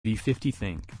V50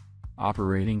 ThinQ.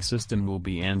 Operating system will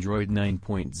be Android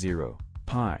 9.0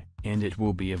 Pie, and it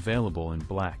will be available in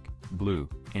black, blue,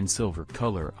 and silver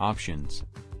color options.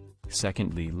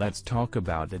 Secondly, let's talk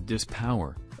about the display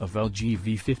power of LG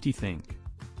V50 ThinQ.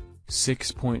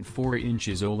 6.4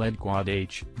 inches OLED Quad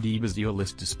HD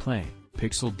bezel-less display,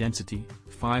 pixel density,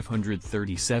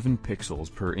 537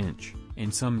 pixels per inch,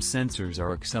 and some sensors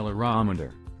are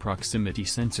accelerometer, proximity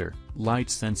sensor, light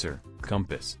sensor,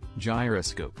 compass,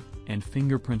 gyroscope, and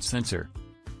fingerprint sensor.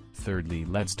 Thirdly,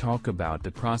 let's talk about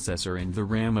the processor and the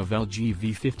RAM of LG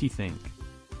V50 ThinQ.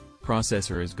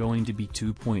 Processor is going to be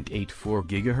 2.84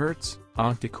 GHz,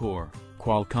 octa-core,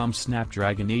 Qualcomm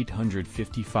Snapdragon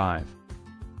 855.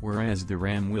 Whereas the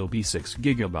RAM will be 6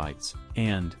 GB,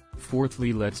 and,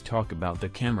 fourthly, let's talk about the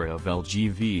camera of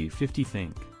LG V50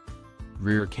 ThinQ.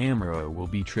 Rear camera will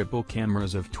be triple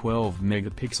cameras of 12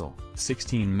 megapixel,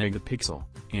 16 megapixel,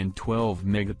 and 12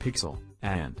 megapixel,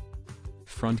 and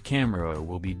front camera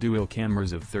will be dual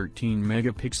cameras of 13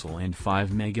 megapixel and 5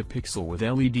 megapixel with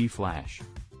LED flash.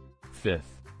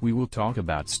 Fifth, we will talk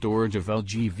about storage of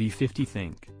LG V50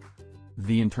 ThinQ.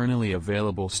 The internally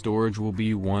available storage will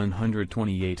be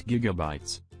 128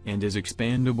 GB, and is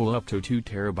expandable up to 2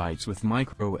 TB with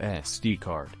micro SD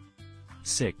card.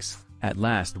 Sixth, at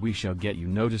last we shall get you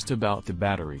noticed about the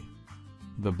battery.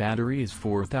 The battery is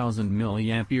 4000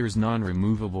 mAh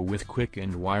non-removable with quick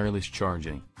and wireless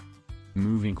charging.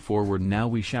 Moving forward, now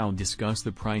we shall discuss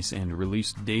the price and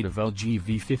release date of LG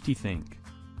V50 ThinQ.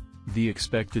 The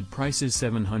expected price is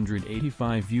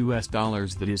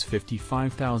 $785, that is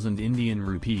 55,000 Indian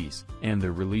rupees, and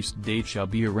the release date shall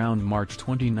be around March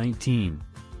 2019.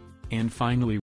 And finally,